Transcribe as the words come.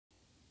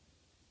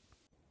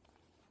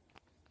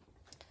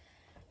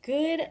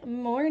Good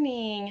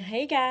morning.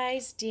 Hey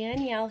guys,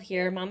 Danielle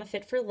here, Mama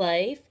Fit for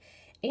Life,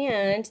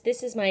 and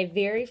this is my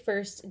very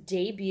first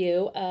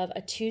debut of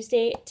a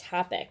Tuesday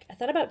topic. I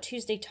thought about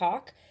Tuesday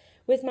talk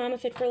with Mama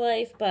Fit for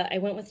Life, but I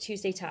went with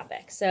Tuesday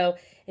topic. So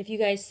if you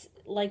guys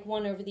like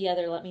one over the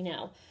other, let me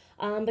know.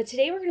 But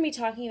today we're going to be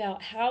talking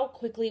about how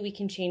quickly we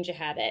can change a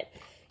habit.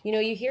 You know,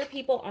 you hear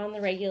people on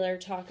the regular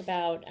talk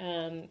about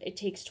it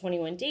takes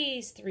 21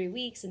 days, 3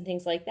 weeks, and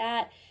things like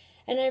that.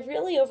 And I've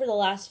really, over the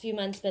last few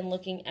months, been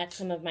looking at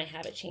some of my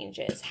habit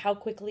changes, how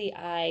quickly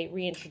I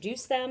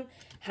reintroduce them,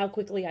 how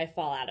quickly I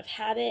fall out of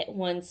habit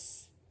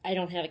once I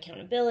don't have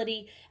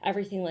accountability,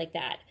 everything like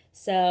that.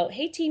 So,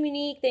 hey, Team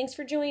Unique, thanks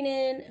for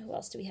joining. Who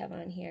else do we have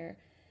on here?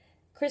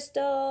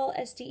 Crystal,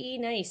 STE,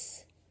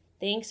 nice.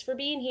 Thanks for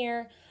being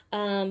here.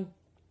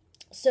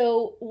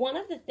 So one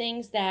of the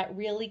things that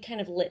really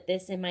kind of lit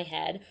this in my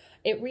head,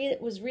 it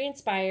was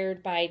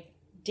re-inspired by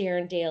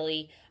Darren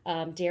Daly,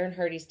 Darren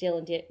Hardy's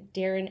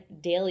Darren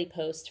Daly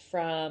post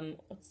from,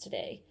 what's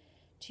today?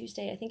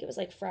 Tuesday, I think it was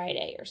like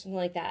Friday or something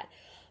like that.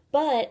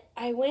 But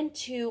I went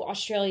to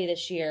Australia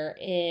this year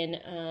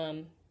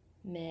in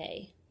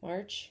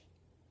March,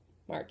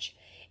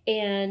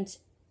 and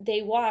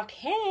they walk,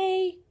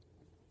 hey,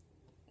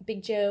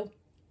 Big Joe,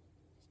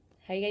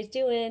 how you guys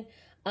doing?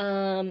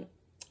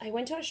 I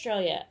went to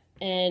Australia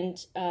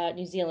and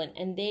New Zealand,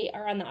 and they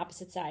are on the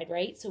opposite side,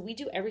 right? So we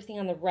do everything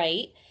on the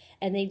right,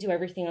 and they do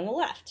everything on the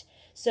left.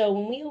 So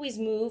when we always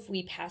move,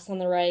 we pass on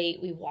the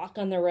right, we walk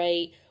on the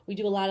right, we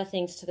do a lot of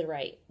things to the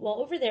right. Well,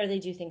 over there, they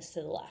do things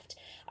to the left.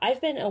 I've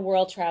been a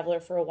world traveler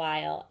for a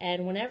while,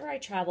 and whenever I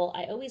travel,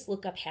 I always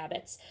look up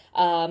habits,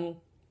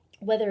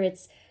 whether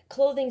it's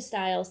clothing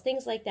styles,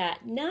 things like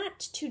that, not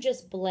to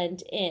just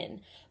blend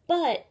in,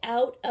 but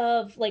out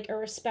of like a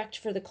respect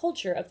for the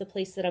culture of the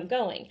place that I'm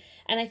going.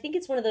 And I think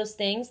it's one of those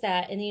things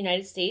that in the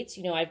United States,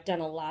 you know, I've done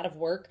a lot of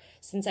work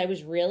since I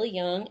was really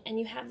young, and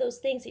you have those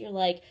things that you're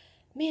like,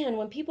 man,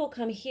 when people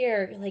come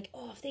here, you're like,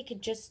 oh, if they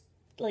could just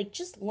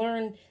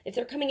learn, if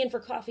they're coming in for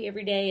coffee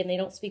every day and they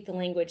don't speak the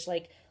language,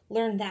 like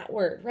learn that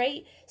word,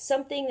 right?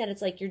 Something that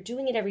it's like you're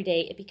doing it every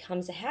day, it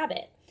becomes a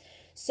habit.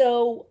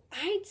 So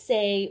I'd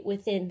say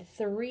within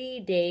 3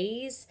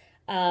 days,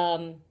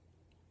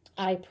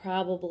 I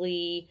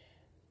probably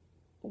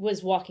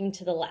was walking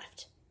to the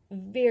left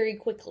very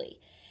quickly.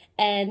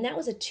 And that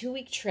was a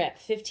 2-week trip,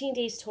 15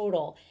 days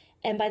total.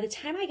 And by the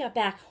time I got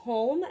back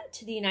home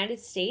to the United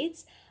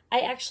States, I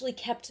actually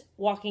kept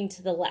walking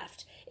to the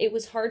left. It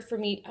was hard for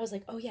me. I was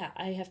like, oh yeah,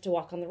 I have to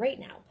walk on the right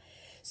now.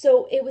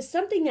 So it was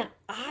something that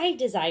I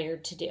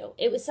desired to do.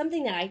 It was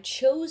something that I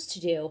chose to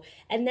do.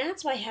 And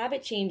that's why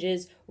habit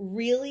changes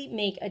really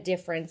make a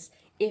difference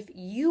if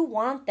you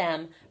want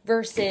them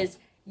versus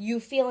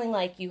you feeling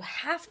like you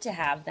have to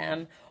have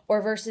them,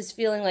 or versus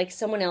feeling like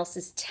someone else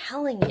is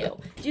telling you.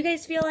 Do you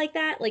guys feel like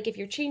that? Like if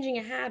you're changing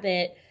a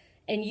habit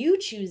and you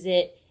choose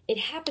it, it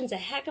happens a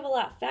heck of a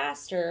lot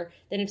faster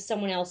than if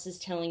someone else is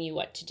telling you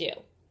what to do.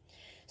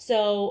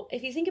 So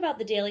if you think about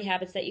the daily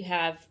habits that you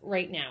have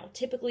right now,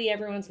 typically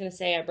everyone's going to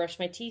say, I brush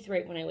my teeth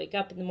right when I wake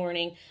up in the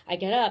morning. I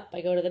get up,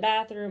 I go to the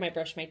bathroom, I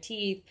brush my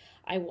teeth,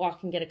 I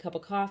walk and get a cup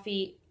of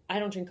coffee. I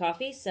don't drink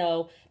coffee,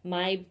 so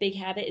my big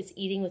habit is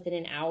eating within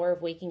an hour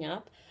of waking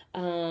up.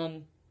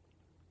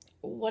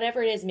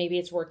 Whatever it is, maybe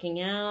it's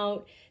working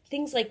out,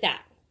 things like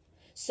that.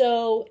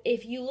 So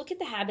if you look at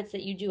the habits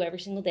that you do every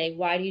single day,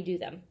 why do you do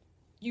them?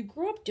 You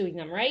grew up doing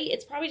them, right?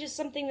 It's probably just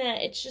something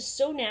that it's just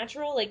so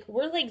natural. Like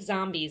we're like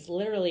zombies,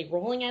 literally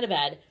rolling out of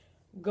bed,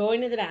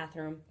 going to the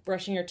bathroom,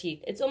 brushing your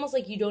teeth. It's almost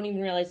like you don't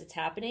even realize it's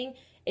happening.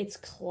 It's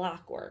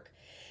clockwork.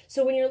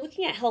 So when you're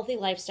looking at healthy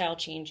lifestyle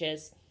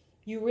changes,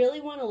 you really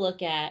want to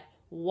look at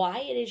why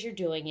it is you're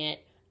doing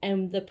it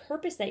and the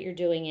purpose that you're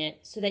doing it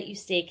so that you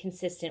stay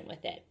consistent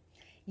with it.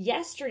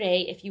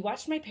 Yesterday, if you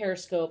watched my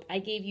Periscope, I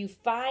gave you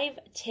 5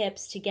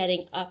 tips to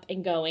getting up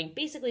and going,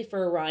 basically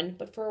for a run,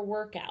 but for a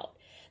workout.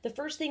 The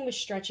first thing was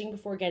stretching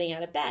before getting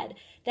out of bed.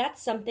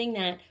 That's something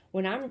that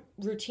when I'm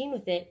routine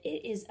with it,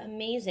 it is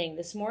amazing.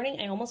 This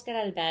morning, I almost got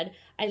out of bed.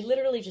 I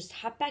literally just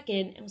hopped back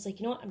in and was like,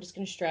 you know what, I'm just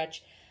going to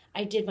stretch.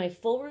 I did my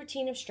full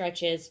routine of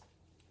stretches.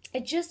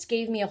 It just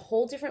gave me a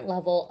whole different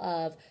level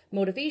of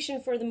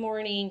motivation for the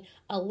morning,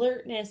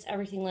 alertness,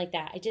 everything like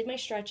that. I did my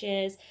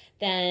stretches,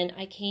 then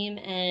I came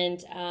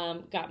and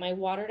got my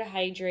water to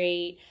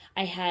hydrate.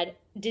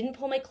 Didn't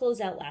pull my clothes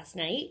out last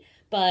night,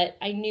 but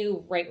I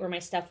knew right where my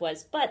stuff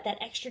was. But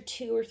that extra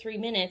 2 or 3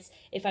 minutes,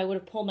 if I would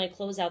have pulled my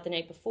clothes out the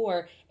night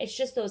before, it's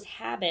just those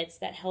habits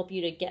that help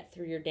you to get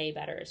through your day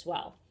better as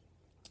well.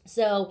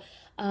 So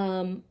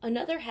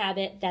another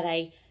habit that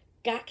I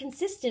got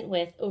consistent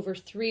with over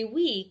 3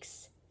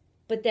 weeks,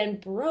 but then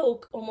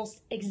broke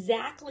almost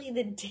exactly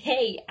the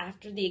day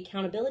after the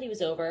accountability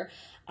was over,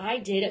 I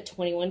did a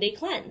 21-day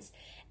cleanse.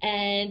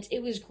 And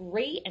it was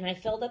great, and I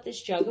filled up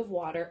this jug of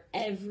water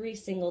every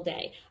single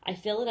day. I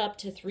fill it up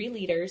to 3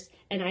 liters,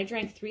 and I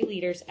drank 3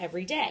 liters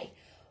every day.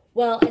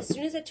 Well, as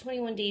soon as that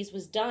 21 days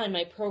was done,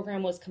 my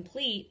program was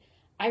complete,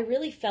 I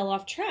really fell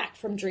off track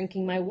from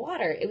drinking my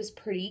water. It was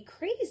pretty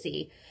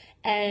crazy.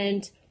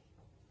 And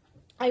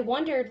I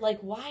wondered, like,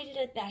 why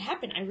did that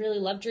happen? I really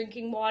love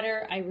drinking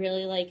water. I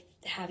really like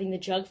having the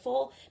jug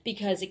full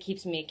because it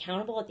keeps me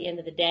accountable at the end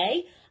of the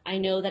day. I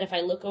know that if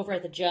I look over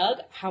at the jug,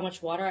 how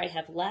much water I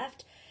have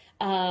left.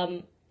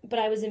 But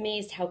I was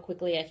amazed how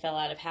quickly I fell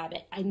out of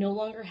habit. I no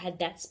longer had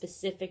that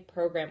specific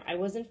program. I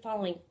wasn't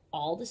following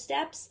all the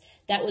steps.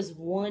 That was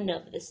one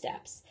of the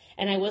steps.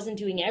 And I wasn't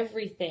doing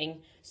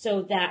everything,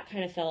 so that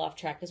kind of fell off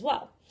track as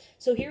well.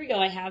 So here we go.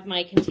 I have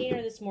my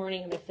container this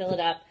morning. I'm going to fill it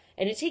up.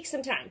 And it takes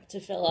some time to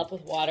fill up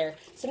with water.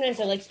 Sometimes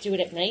I like to do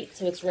it at night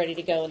so it's ready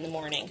to go in the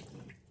morning.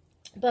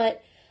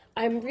 But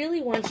I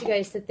really want you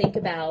guys to think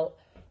about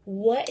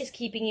what is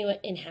keeping you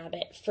in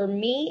habit. For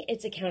me,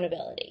 it's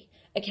accountability.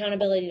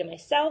 Accountability to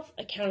myself,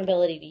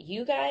 accountability to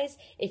you guys.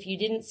 If you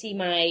didn't see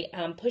my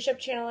push-up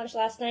challenge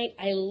last night,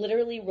 I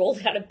literally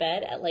rolled out of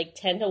bed at like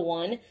 10 to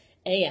 1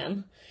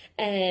 a.m.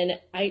 And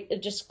I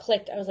just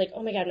clicked. I was like,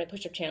 oh my God, my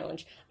push-up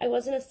challenge. I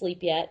wasn't asleep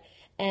yet.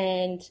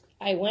 And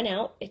I went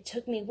out. It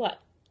took me,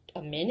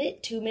 a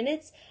minute, 2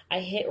 minutes. I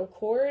hit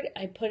record,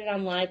 I put it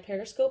on live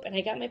Periscope, and I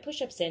got my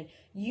push-ups in.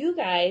 You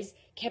guys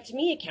kept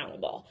me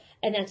accountable,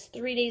 and that's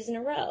 3 days in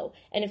a row.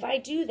 And if I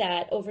do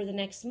that over the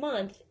next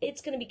month,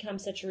 it's going to become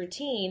such a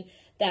routine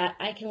that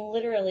I can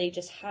literally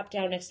just hop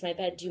down next to my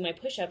bed, do my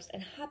push-ups,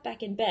 and hop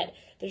back in bed.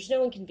 There's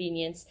no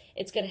inconvenience.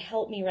 It's going to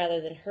help me rather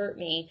than hurt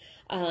me.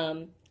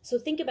 So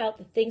think about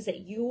the things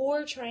that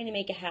you're trying to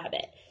make a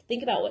habit.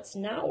 Think about what's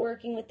not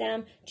working with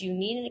them. Do you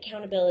need an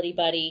accountability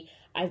buddy?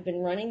 I've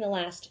been running the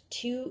last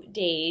 2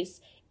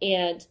 days,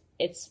 and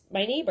it's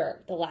my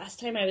neighbor. The last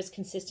time I was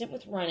consistent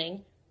with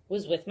running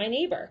was with my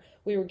neighbor.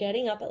 We were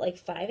getting up at like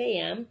 5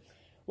 a.m.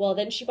 Well,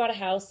 then she bought a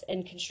house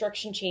and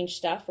construction changed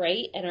stuff,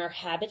 right? And our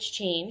habits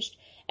changed.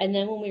 And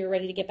then when we were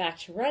ready to get back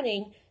to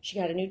running, she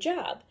got a new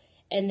job.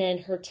 And then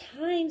her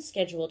time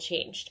schedule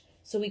changed.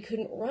 So we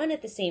couldn't run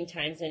at the same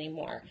times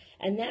anymore.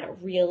 And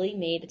that really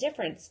made a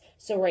difference.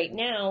 So right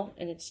now,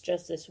 and it's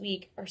just this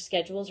week, our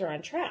schedules are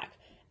on track.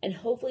 And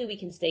hopefully we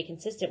can stay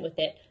consistent with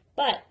it.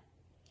 But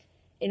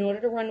in order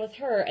to run with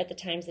her at the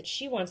times that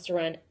she wants to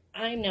run,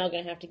 I'm now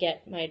going to have to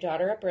get my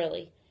daughter up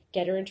early,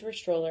 get her into her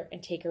stroller,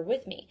 and take her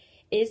with me.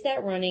 Is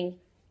that running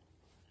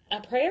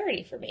a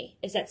priority for me?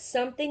 Is that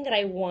something that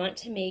I want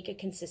to make a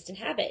consistent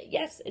habit?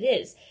 Yes, it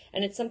is.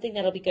 And it's something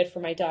that'll be good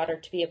for my daughter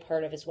to be a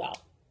part of as well.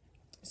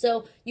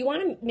 So you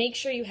want to make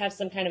sure you have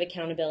some kind of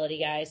accountability,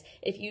 guys.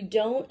 If you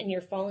don't and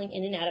you're falling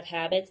in and out of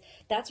habits,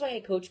 that's why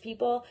I coach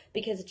people,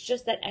 because it's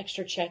just that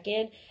extra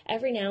check-in.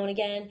 Every now and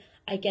again,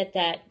 I get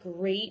that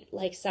great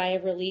sigh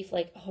of relief,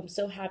 like, oh, I'm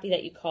so happy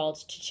that you called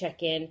to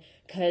check in,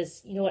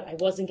 because you know what, I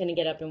wasn't going to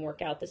get up and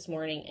work out this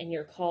morning, and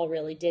your call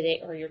really did it,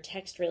 or your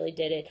text really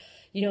did it.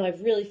 You know,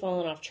 I've really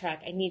fallen off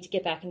track. I need to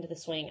get back into the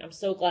swing. I'm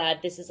so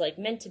glad this is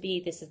meant to be.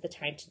 This is the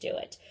time to do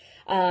it.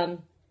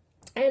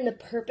 And the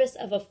purpose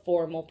of a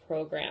formal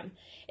program.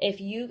 If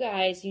you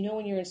guys,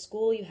 when you're in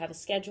school, you have a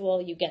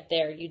schedule, you get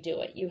there, you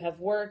do it. You have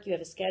work, you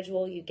have a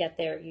schedule, you get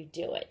there, you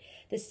do it.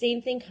 The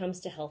same thing comes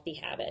to healthy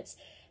habits.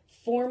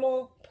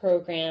 Formal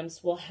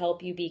programs will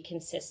help you be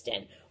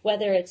consistent.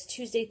 Whether it's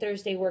Tuesday,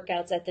 Thursday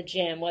workouts at the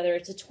gym, whether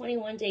it's a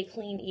 21-day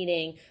clean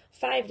eating,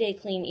 5-day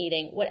clean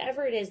eating,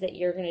 whatever it is that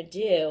you're going to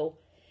do,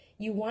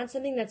 you want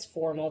something that's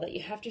formal, that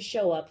you have to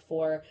show up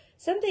for,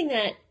 something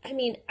that,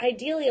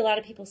 ideally a lot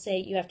of people say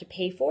you have to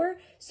pay for,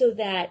 so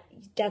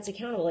that's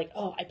accountable. Like,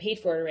 oh, I paid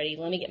for it already.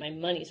 Let me get my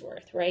money's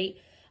worth, right?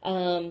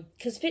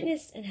 Because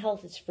fitness and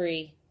health is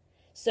free.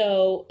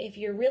 So if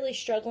you're really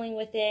struggling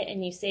with it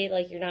and you say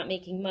you're not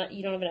making money,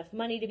 you don't have enough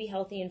money to be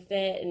healthy and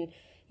fit,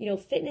 and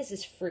fitness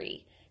is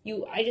free.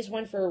 I just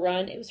went for a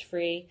run. It was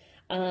free.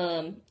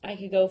 I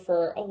could go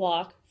for a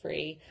walk,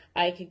 free.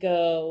 I could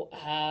go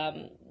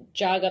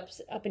jog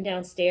up and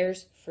down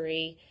stairs,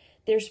 free.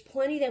 There's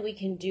plenty that we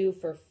can do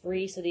for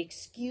free, so the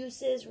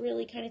excuses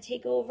really kind of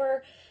take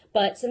over.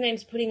 But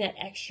sometimes putting that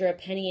extra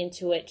penny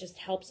into it just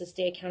helps us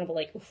stay accountable.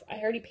 Like, oof, I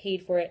already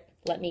paid for it.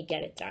 Let me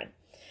get it done.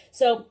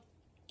 So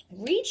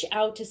reach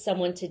out to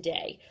someone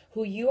today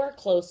who you are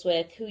close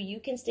with, who you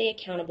can stay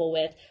accountable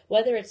with,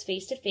 whether it's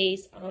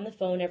face-to-face, on the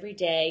phone every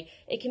day.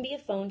 It can be a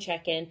phone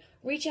check-in.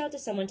 Reach out to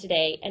someone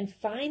today and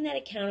find that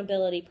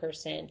accountability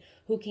person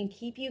who can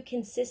keep you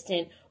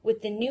consistent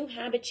with the new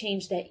habit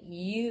change that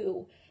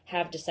you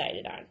have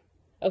decided on.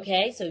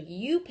 Okay, so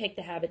you pick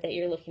the habit that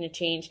you're looking to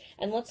change,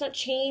 and let's not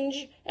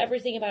change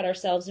everything about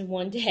ourselves in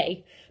one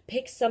day.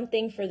 Pick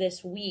something for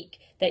this week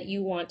that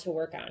you want to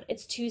work on.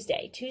 It's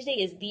Tuesday. Tuesday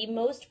is the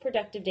most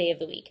productive day of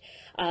the week,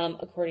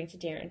 according to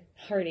Darren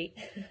Hardy.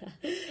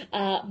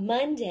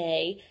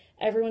 Monday,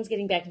 everyone's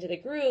getting back into the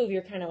groove.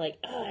 You're kind of like,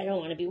 oh, I don't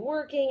want to be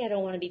working. I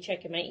don't want to be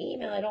checking my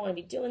email. I don't want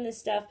to be doing this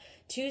stuff.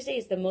 Tuesday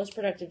is the most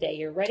productive day.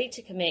 You're ready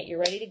to commit. You're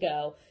ready to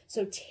go.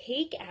 So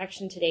take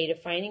action today to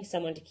finding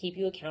someone to keep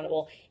you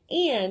accountable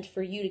and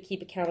for you to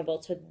keep accountable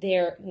to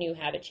their new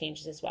habit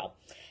changes as well.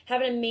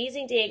 Have an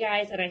amazing day,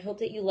 guys, and I hope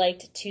that you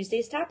liked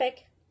Tuesday's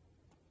topic.